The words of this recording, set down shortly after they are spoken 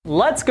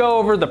let's go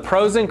over the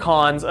pros and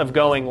cons of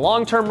going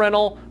long-term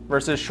rental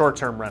versus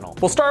short-term rental.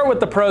 We'll start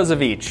with the pros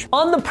of each.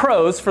 On the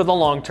pros for the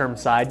long-term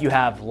side, you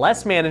have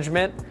less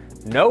management,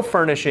 no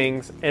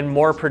furnishings, and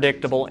more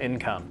predictable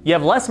income. You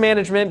have less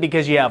management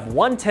because you have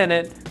one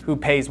tenant who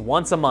pays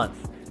once a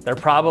month. They're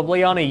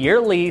probably on a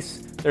year lease.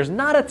 There's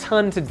not a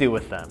ton to do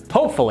with them.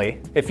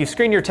 Hopefully, if you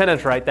screen your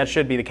tenants right, that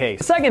should be the case.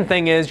 The second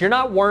thing is you're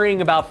not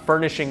worrying about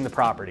furnishing the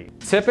property.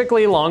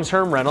 Typically,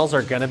 long-term rentals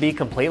are gonna be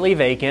completely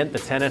vacant. The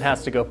tenant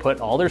has to go put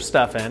all their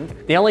stuff in.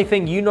 The only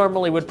thing you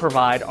normally would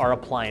provide are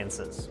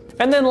appliances.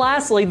 And then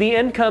lastly, the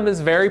income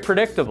is very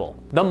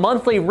predictable. The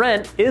monthly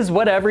rent is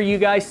whatever you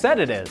guys said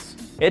it is.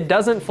 It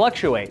doesn't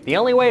fluctuate. The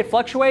only way it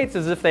fluctuates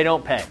is if they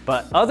don't pay.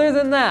 But other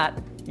than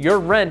that, your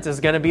rent is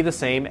gonna be the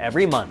same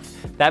every month.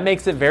 That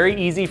makes it very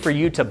easy for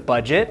you to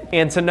budget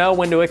and to know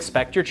when to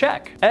expect your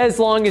check, as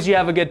long as you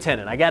have a good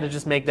tenant. I gotta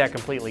just make that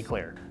completely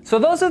clear. So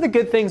those are the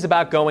good things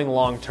about going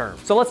long term.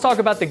 So let's talk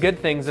about the good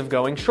things of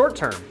going short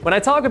term. When I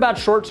talk about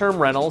short term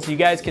rentals, you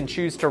guys can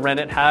choose to rent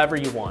it however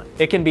you want.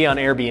 It can be on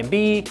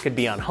Airbnb, could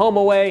be on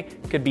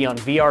HomeAway, could be on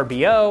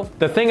VRBO.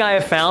 The thing I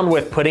have found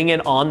with putting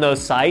it on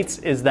those sites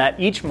is that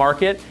each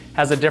market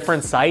has a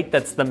different site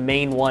that's the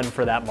main one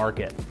for that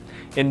market.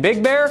 In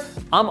Big Bear,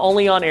 I'm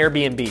only on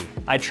Airbnb.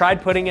 I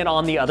tried putting it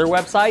on the other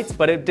websites,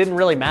 but it didn't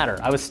really matter.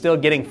 I was still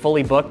getting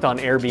fully booked on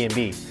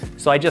Airbnb.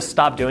 So I just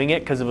stopped doing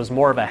it because it was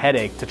more of a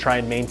headache to try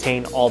and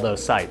maintain all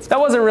those sites. That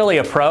wasn't really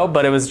a pro,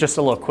 but it was just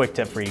a little quick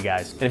tip for you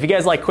guys. And if you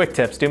guys like quick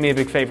tips, do me a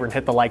big favor and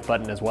hit the like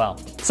button as well.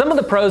 Some of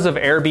the pros of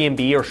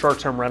Airbnb or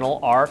short-term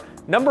rental are,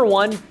 number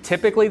one,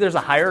 typically there's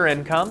a higher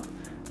income.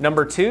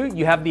 Number two,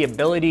 you have the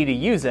ability to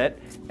use it.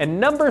 And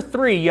number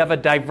three, you have a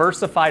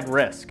diversified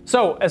risk.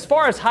 So as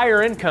far as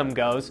higher income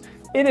goes,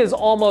 it is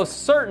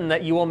almost certain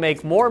that you will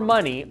make more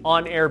money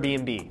on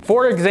Airbnb.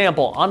 For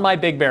example, on my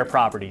Big Bear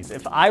properties,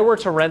 if I were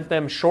to rent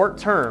them short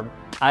term,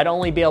 I'd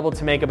only be able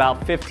to make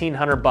about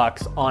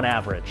 $1,500 on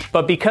average.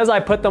 But because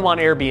I put them on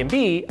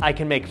Airbnb, I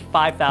can make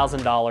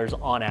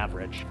 $5,000 on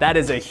average. That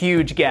is a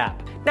huge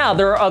gap. Now,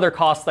 there are other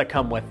costs that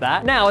come with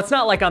that. Now, it's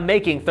not like I'm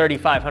making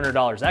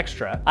 $3,500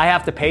 extra. I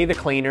have to pay the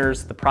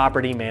cleaners, the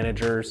property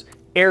managers,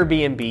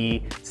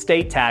 Airbnb,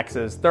 state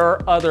taxes. There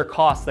are other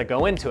costs that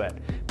go into it.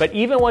 But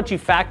even once you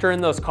factor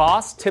in those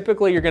costs,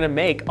 typically you're gonna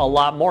make a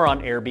lot more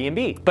on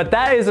Airbnb. But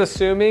that is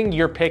assuming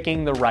you're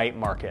picking the right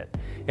market.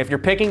 If you're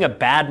picking a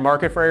bad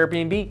market for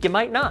Airbnb, you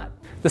might not.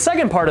 The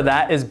second part of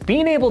that is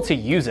being able to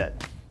use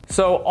it.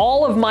 So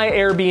all of my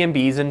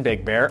Airbnbs in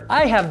Big Bear,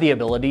 I have the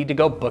ability to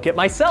go book it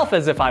myself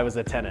as if I was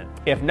a tenant.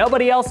 If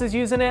nobody else is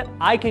using it,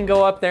 I can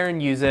go up there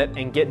and use it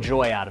and get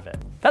joy out of it.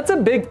 That's a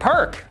big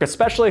perk,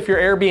 especially if your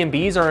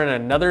Airbnbs are in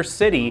another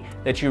city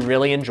that you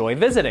really enjoy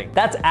visiting.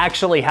 That's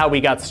actually how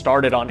we got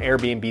started on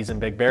Airbnbs in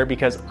Big Bear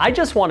because I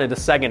just wanted a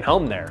second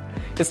home there.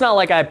 It's not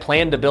like I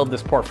planned to build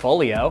this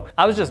portfolio.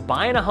 I was just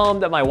buying a home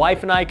that my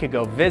wife and I could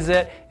go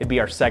visit. It'd be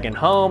our second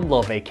home,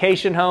 little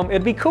vacation home.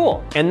 It'd be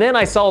cool. And then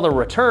I saw the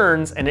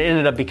returns and it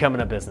ended up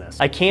becoming a business.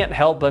 I can't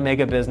help but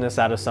make a business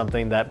out of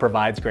something that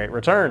provides great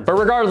return. But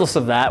regardless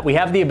of that, we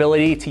have the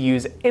ability to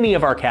use any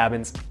of our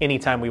cabins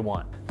anytime we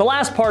want. The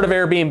last part of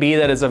Airbnb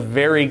that is a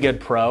very good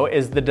pro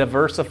is the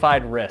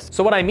diversified risk.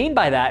 So what I mean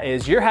by that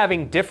is you're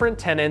having different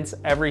tenants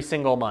every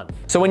single month.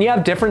 So when you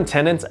have different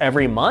tenants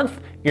every month,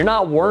 you're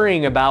not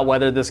worrying about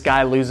whether this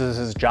guy loses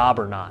his job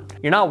or not.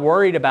 You're not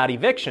worried about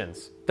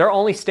evictions. They're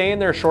only staying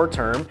there short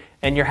term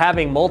and you're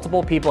having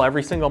multiple people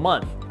every single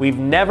month. We've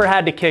never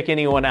had to kick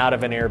anyone out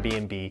of an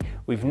Airbnb.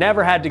 We've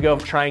never had to go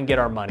try and get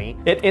our money.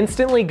 It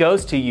instantly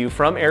goes to you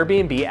from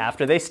Airbnb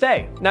after they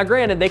stay. Now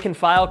granted, they can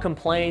file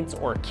complaints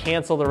or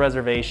cancel the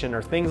reservation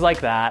or things like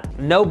that.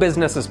 No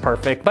business is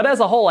perfect, but as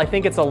a whole, I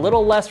think it's a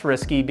little less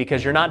risky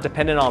because you're not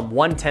dependent on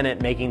one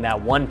tenant making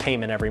that one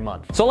payment every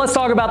month. So let's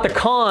talk about the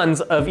cons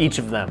of each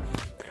of them.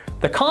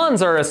 The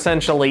cons are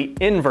essentially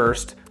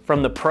inversed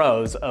from the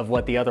pros of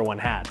what the other one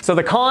had. So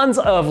the cons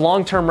of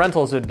long-term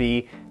rentals would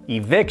be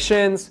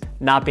evictions,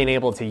 not being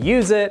able to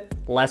use it,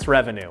 less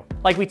revenue.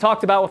 Like we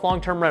talked about with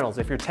long-term rentals,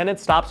 if your tenant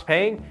stops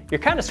paying, you're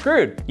kind of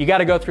screwed. You got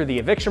to go through the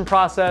eviction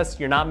process,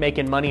 you're not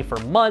making money for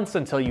months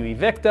until you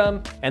evict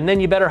them, and then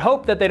you better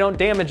hope that they don't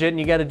damage it and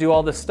you got to do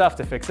all this stuff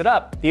to fix it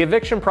up. The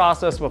eviction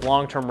process with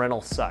long-term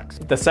rentals sucks.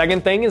 The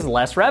second thing is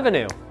less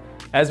revenue.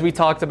 As we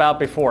talked about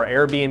before,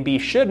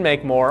 Airbnb should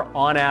make more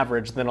on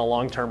average than a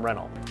long-term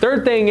rental.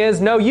 Third thing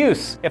is no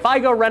use. If I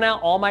go rent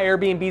out all my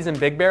Airbnbs in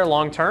Big Bear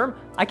long-term,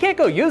 I can't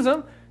go use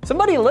them.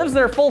 Somebody lives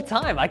there full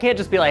time. I can't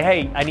just be like,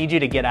 hey, I need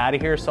you to get out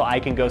of here so I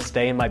can go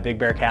stay in my Big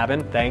Bear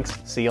cabin. Thanks,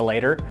 see you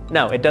later.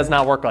 No, it does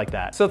not work like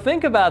that. So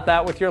think about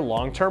that with your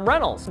long-term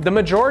rentals. The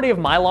majority of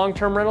my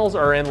long-term rentals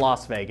are in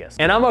Las Vegas.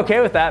 And I'm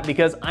okay with that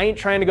because I ain't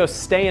trying to go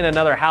stay in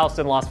another house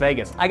in Las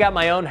Vegas. I got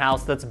my own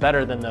house that's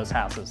better than those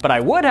houses. But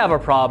I would have a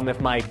problem if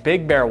my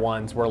Big Bear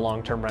ones were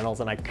long-term rentals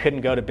and I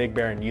couldn't go to Big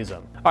Bear and use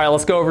them. All right,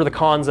 let's go over the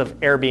cons of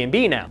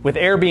Airbnb now. With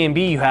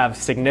Airbnb, you have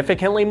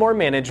significantly more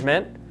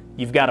management,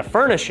 you've got to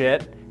furnish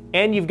it,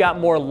 and you've got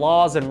more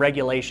laws and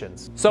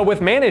regulations. So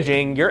with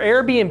managing, your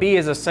Airbnb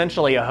is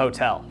essentially a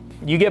hotel.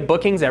 You get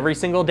bookings every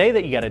single day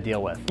that you gotta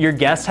deal with. Your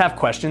guests have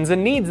questions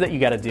and needs that you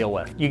gotta deal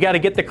with. You gotta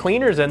get the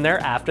cleaners in there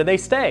after they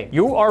stay.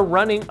 You are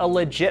running a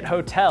legit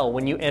hotel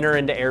when you enter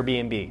into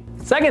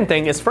Airbnb. Second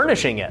thing is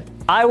furnishing it.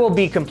 I will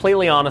be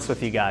completely honest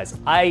with you guys.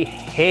 I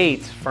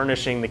hate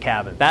furnishing the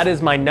cabin. That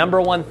is my number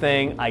one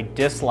thing I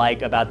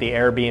dislike about the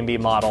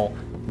Airbnb model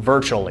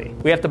virtually.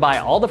 We have to buy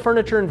all the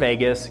furniture in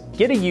Vegas,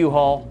 get a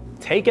U-Haul,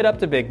 take it up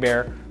to Big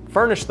Bear,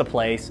 furnish the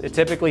place. It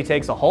typically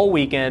takes a whole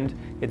weekend.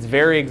 It's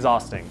very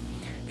exhausting.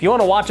 If you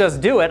want to watch us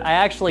do it, I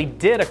actually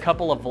did a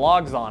couple of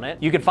vlogs on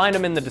it. You can find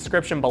them in the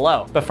description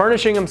below. But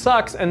furnishing them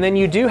sucks, and then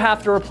you do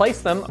have to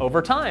replace them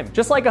over time.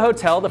 Just like a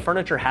hotel, the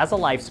furniture has a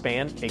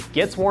lifespan. It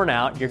gets worn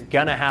out. You're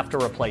gonna have to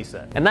replace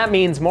it. And that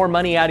means more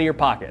money out of your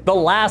pocket. The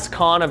last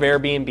con of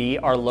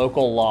Airbnb are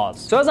local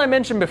laws. So as I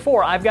mentioned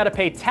before, I've got to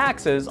pay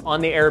taxes on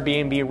the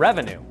Airbnb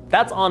revenue.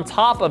 That's on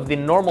top of the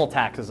normal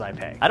taxes I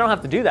pay. I don't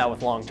have to do that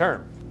with long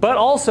term. But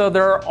also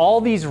there are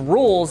all these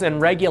rules and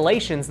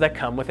regulations that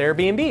come with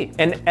Airbnb,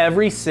 and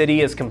every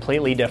city is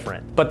completely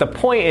different. But the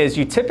point is,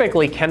 you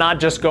typically cannot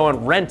just go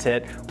and rent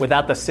it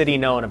without the city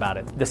knowing about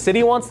it. The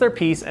city wants their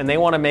piece and they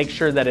want to make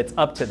sure that it's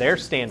up to their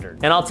standard.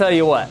 And I'll tell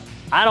you what,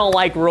 I don't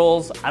like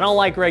rules, I don't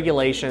like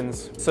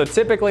regulations. So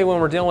typically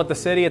when we're dealing with the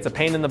city, it's a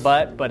pain in the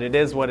butt, but it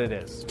is what it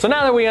is. So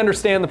now that we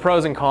understand the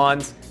pros and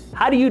cons,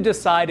 how do you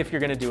decide if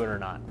you're gonna do it or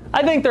not?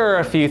 I think there are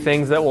a few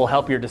things that will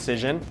help your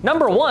decision.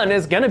 Number one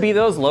is gonna be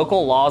those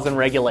local laws and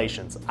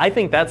regulations. I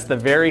think that's the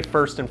very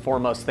first and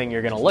foremost thing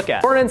you're gonna look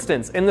at. For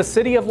instance, in the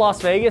city of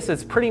Las Vegas,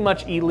 it's pretty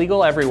much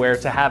illegal everywhere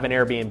to have an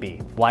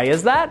Airbnb. Why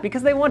is that?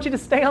 Because they want you to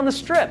stay on the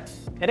strip.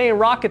 It ain't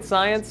rocket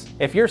science.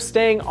 If you're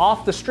staying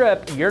off the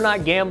strip, you're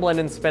not gambling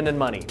and spending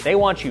money. They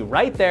want you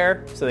right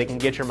there so they can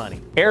get your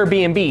money.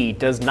 Airbnb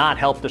does not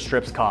help the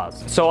strip's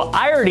cause. So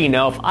I already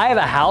know if I have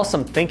a house,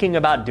 I'm thinking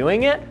about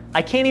doing it,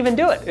 I can't even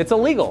do it. It's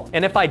illegal.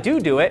 And if I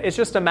do it, it's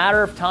just a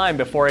matter of time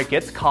before it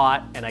gets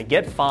caught and I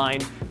get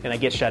fined and I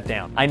get shut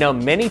down. I know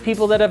many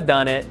people that have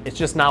done it. It's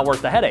just not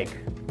worth the headache.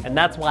 And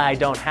that's why I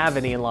don't have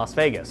any in Las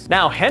Vegas.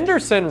 Now,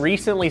 Henderson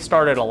recently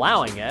started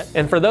allowing it.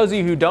 And for those of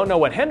you who don't know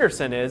what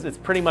Henderson is, it's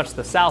pretty much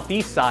the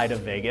southeast side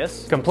of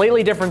Vegas,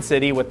 completely different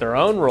city with their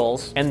own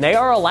rules, and they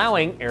are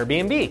allowing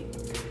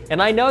Airbnb.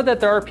 And I know that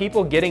there are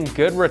people getting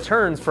good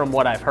returns from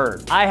what I've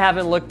heard. I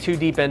haven't looked too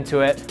deep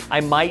into it.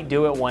 I might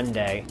do it one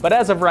day, but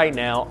as of right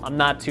now, I'm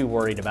not too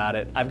worried about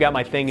it. I've got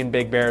my thing in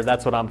Big Bear,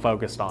 that's what I'm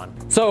focused on.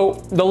 So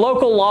the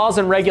local laws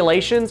and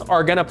regulations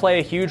are gonna play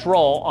a huge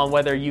role on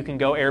whether you can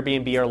go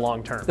Airbnb or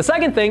long term. The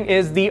second thing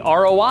is the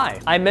ROI.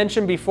 I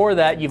mentioned before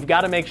that you've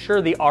gotta make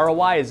sure the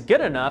ROI is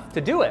good enough to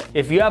do it.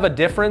 If you have a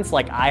difference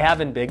like I have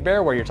in Big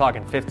Bear where you're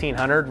talking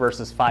 1,500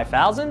 versus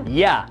 5,000,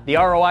 yeah, the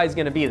ROI is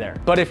gonna be there.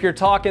 But if you're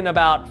talking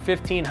about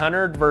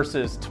 1,500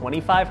 versus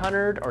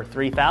 2,500 or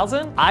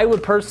 3,000, I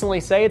would personally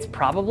say it's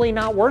probably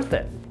not worth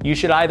it. You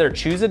should either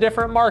choose a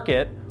different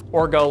market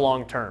or go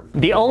long term.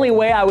 The only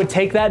way I would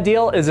take that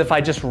deal is if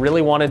I just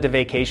really wanted to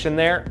vacation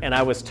there and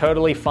I was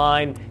totally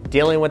fine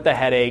dealing with the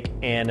headache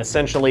and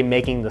essentially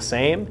making the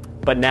same,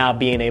 but now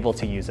being able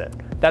to use it.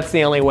 That's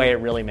the only way it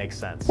really makes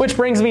sense. Which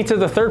brings me to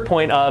the third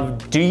point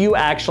of, do you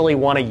actually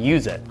want to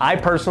use it? I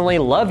personally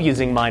love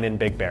using mine in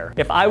Big Bear.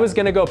 If I was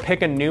gonna go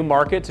pick a new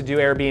market to do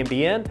Airbnb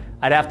in,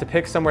 I'd have to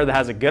pick somewhere that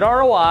has a good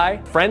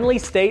ROI, friendly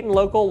state and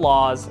local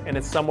laws, and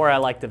it's somewhere I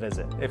like to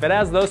visit. If it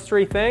has those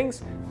three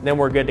things, then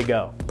we're good to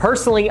go.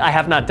 Personally, I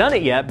have not done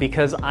it yet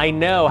because I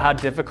know how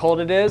difficult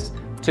it is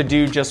to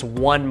do just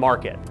one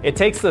market. It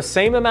takes the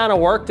same amount of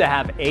work to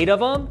have 8 of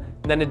them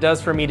than it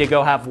does for me to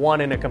go have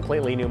one in a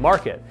completely new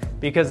market.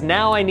 Because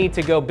now I need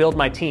to go build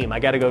my team. I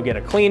gotta go get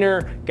a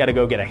cleaner, gotta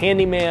go get a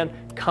handyman,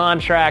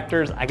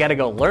 contractors, I gotta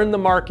go learn the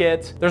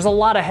market. There's a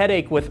lot of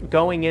headache with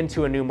going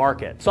into a new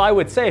market. So I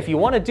would say if you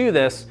wanna do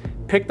this,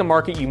 pick the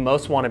market you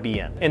most want to be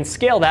in and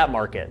scale that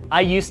market. I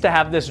used to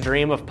have this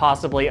dream of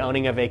possibly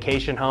owning a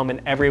vacation home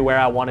in everywhere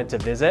I wanted to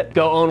visit.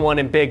 Go own one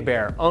in Big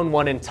Bear, own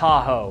one in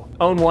Tahoe,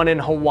 own one in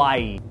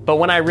Hawaii. But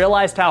when I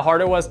realized how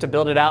hard it was to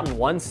build it out in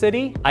one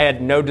city, I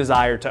had no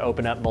desire to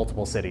open up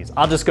multiple cities.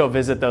 I'll just go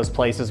visit those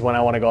places when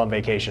I want to go on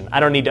vacation. I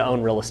don't need to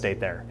own real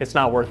estate there. It's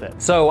not worth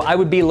it. So I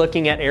would be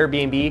looking at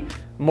Airbnb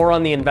more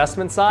on the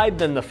investment side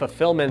than the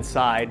fulfillment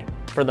side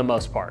for the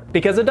most part.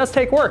 Because it does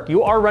take work.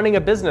 You are running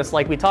a business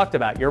like we talked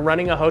about. You're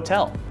running a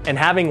hotel. And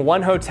having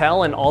one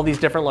hotel in all these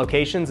different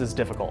locations is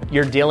difficult.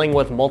 You're dealing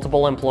with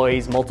multiple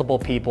employees, multiple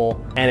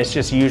people, and it's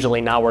just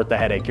usually not worth the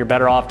headache. You're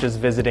better off just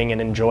visiting and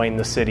enjoying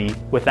the city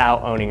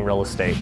without owning real estate.